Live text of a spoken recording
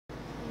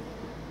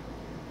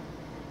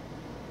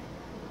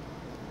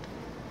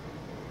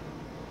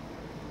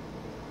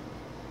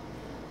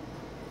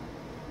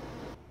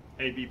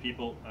Hey bee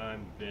people,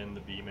 I'm Ben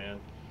the Bee Man,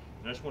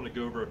 and I just want to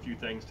go over a few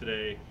things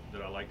today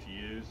that I like to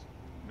use.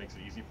 It makes it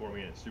easy for me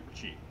and it's super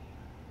cheap.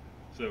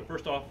 So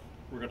first off,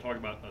 we're going to talk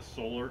about a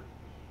solar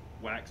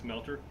wax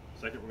melter.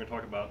 Second, we're going to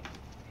talk about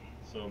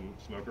some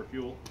smoker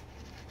fuel.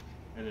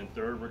 And then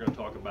third, we're going to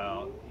talk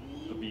about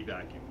a bee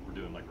vacuum. We're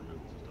doing like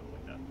removals and stuff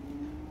like that.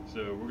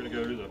 So we're going to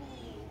go to the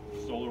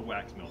solar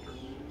wax melter.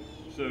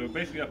 So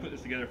basically I put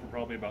this together for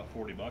probably about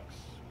 40 bucks,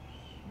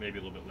 maybe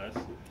a little bit less.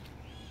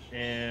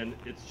 And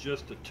it's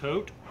just a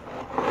tote,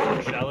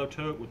 a shallow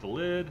tote with a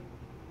lid,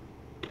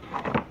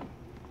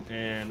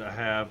 and I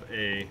have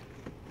a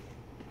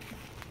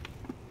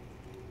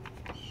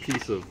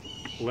piece of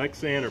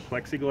Lexan or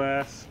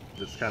plexiglass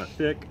that's kind of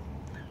thick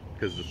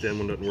because the thin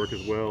one doesn't work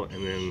as well,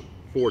 and then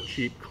 4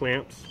 cheap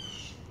clamps.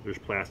 There's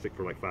plastic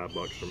for like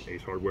 $5 from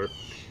Ace Hardware,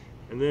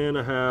 and then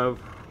I have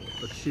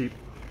a cheap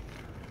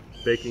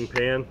baking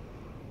pan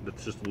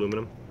that's just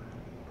aluminum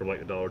from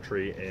like a Dollar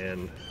Tree,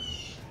 and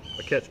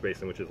a catch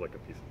basin, which is like a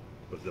piece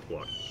of a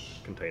Ziploc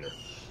container.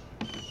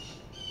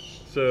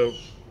 So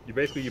you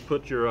basically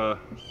put your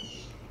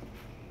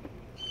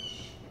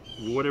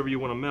whatever you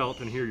want to melt,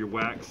 and here your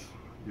wax,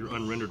 your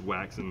unrendered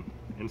wax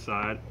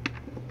inside,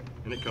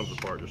 and it comes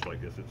apart just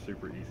like this. It's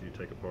super easy to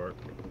take apart.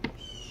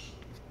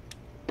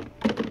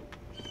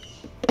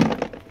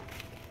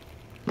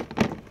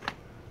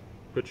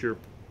 Put your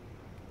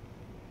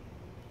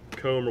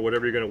comb or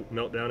whatever you're going to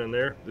melt down in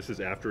there. This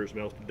is after it's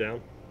melted down.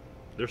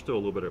 There's still a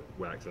little bit of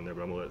wax in there,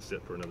 but I'm gonna let it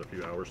sit for another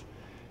few hours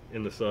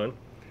in the sun.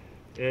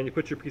 And you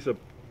put your piece of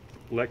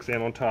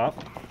Lexan on top,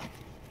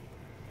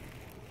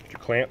 put your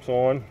clamps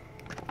on,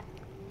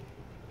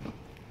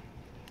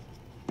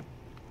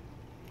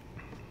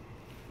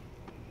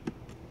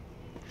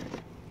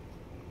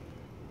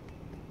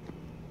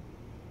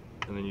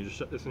 and then you just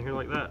shut this in here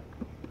like that.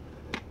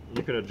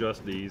 You can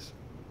adjust these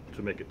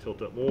to make it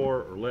tilt up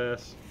more or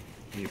less.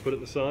 And you put it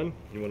in the sun,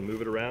 you want to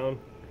move it around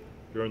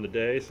during the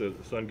day so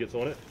that the sun gets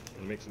on it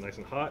and makes it nice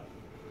and hot.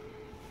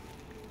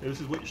 And this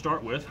is what you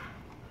start with.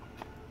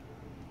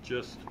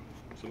 Just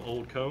some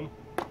old comb.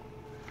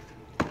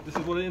 This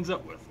is what it ends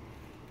up with.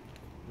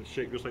 It's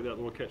shaped just like that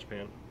little catch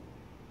pan.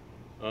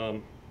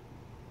 And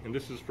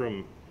this is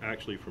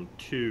actually from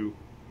 2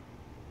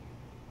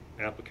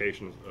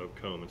 applications of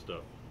comb and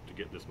stuff to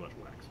get this much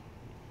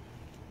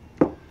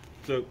wax.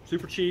 So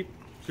super cheap,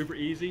 super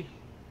easy.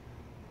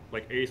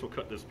 Like Ace will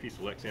cut this piece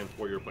of Lexan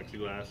for your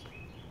plexiglass.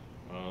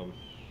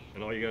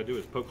 And all you gotta do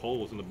is poke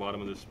holes in the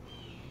bottom of this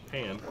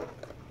pan,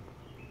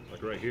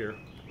 like right here,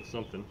 with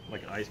something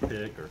like an ice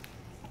pick or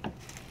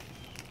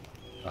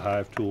a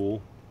hive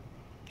tool.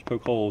 Just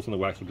poke holes and the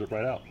wax will drip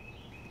right out.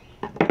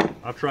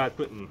 I've tried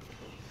putting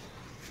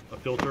a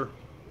filter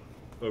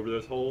over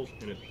those holes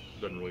and it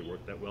doesn't really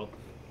work that well.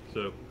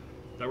 So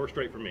that works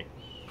great for me.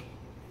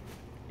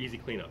 Easy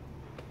cleanup.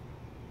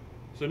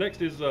 So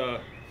next is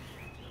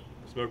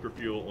smoker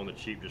fuel on the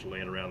cheap, just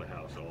laying around the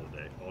house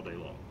all day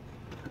long.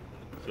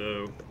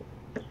 So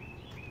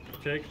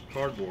take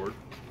cardboard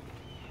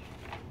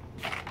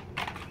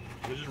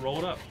and just roll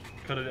it up.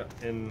 Cut it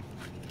in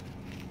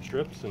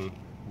strips and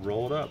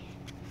roll it up.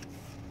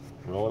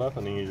 Roll it up,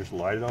 and then you just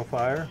light it on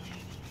fire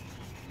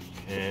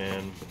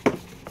and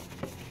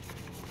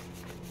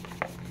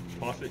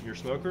toss it in your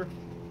smoker.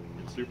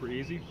 It's super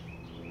easy.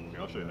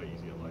 I'll show you how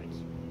easy it lights.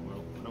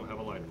 Well, I don't have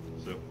a lighter,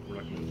 so we're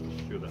not going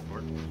to show that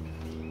part.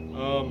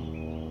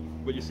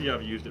 But you see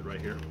I've used it right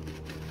here.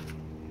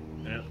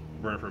 And it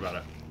burned for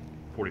about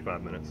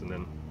 45 minutes, and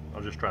then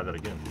I'll just try that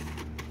again.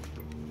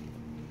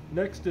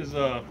 Next is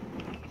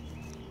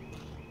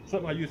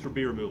something I use for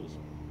bee removals.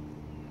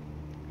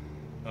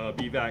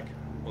 Bee vac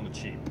on the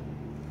cheap.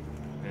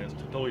 And it's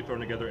totally thrown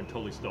together and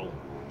totally stolen.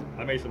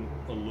 I made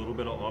a little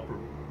bit of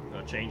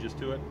changes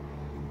to it,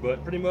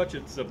 but pretty much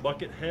it's a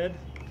bucket head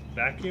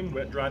vacuum,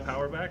 wet dry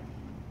power vac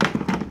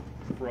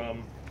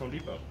from Home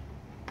Depot.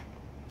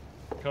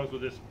 It comes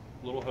with this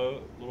little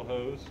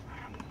hose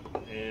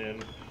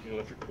and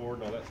electric cord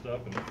and all that stuff,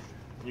 and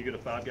you get a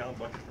 5-gallon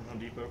bucket from Home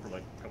Depot for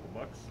like a couple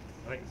bucks.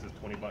 I think this is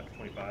 20 bucks,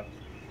 25.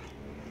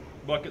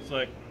 Bucket's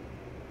like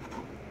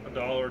 $1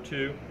 or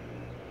 $2.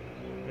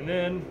 And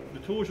then the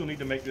tools you'll need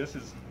to make this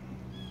is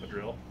a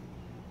drill.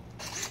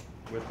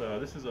 With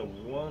this is a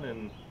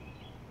 1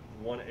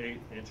 1/8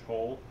 inch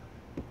hole.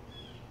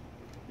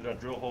 You're gonna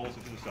drill holes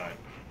into the side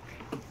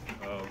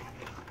of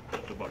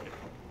the bucket.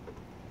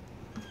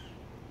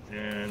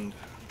 And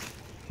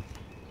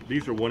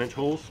these are 1-inch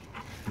holes.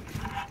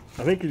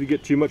 I think if you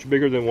get too much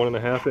bigger than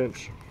 1.5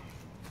 inch,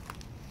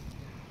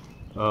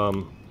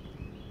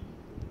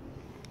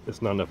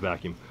 it's not enough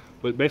vacuum.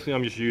 But basically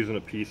I'm just using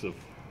a piece of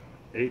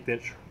 1/8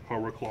 inch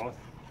hardware cloth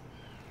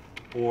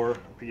or a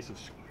piece of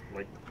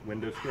like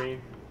window screen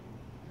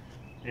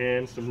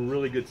and some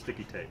really good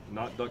sticky tape.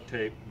 Not duct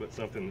tape, but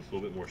something that's a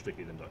little bit more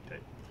sticky than duct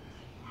tape.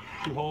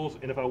 2 holes,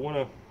 and if I want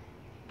to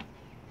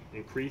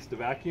increase the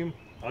vacuum,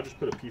 I'll just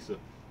put a piece of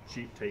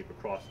cheap tape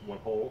across 1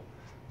 hole.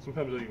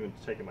 Sometimes I'll even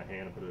take it in my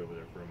hand and put it over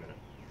there for a minute.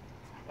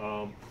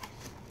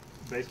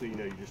 Basically,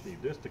 you just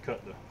need this to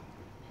cut the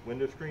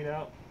window screen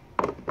out,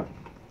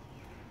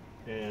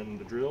 and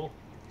the drill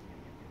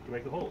to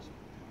make the holes.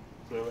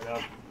 So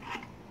I've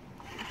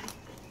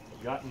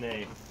gotten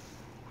a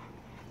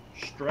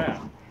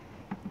strap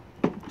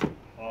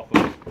off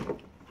of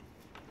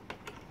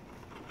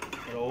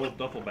an old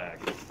duffel bag,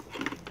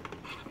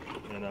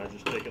 and I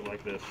just take it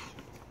like this.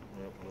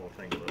 Well, a little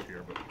tangled up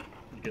here, but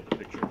you get the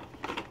picture.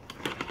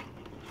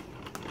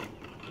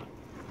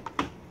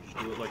 Just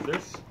do it like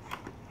this.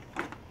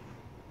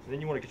 And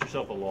then you want to get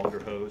yourself a longer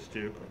hose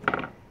too.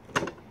 And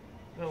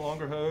a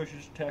longer hose, you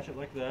just attach it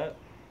like that.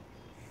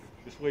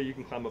 This way you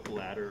can climb up a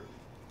ladder,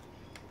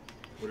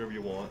 whatever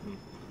you want. And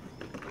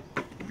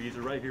the bees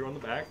are right here on the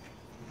back.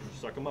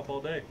 Just suck them up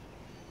all day,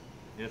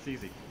 and it's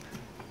easy.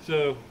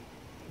 So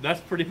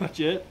that's pretty much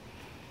it.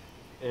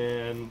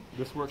 And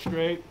this works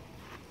great.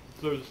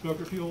 So there's a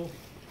smoker fuel.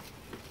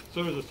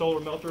 So there's a solar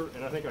melter,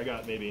 and I think I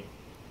got maybe,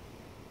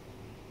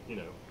 you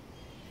know,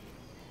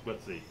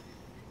 let's see,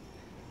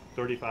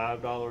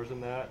 $35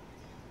 in that,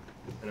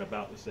 and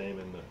about the same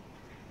in the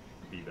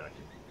bee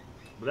vacuum.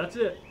 But that's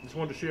it. Just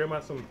wanted to share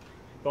some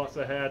thoughts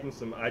I had and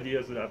some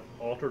ideas that I've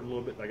altered a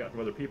little bit that I got from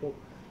other people.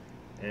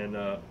 And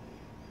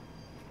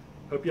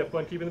hope you have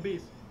fun keeping the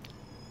bees.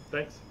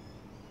 Thanks.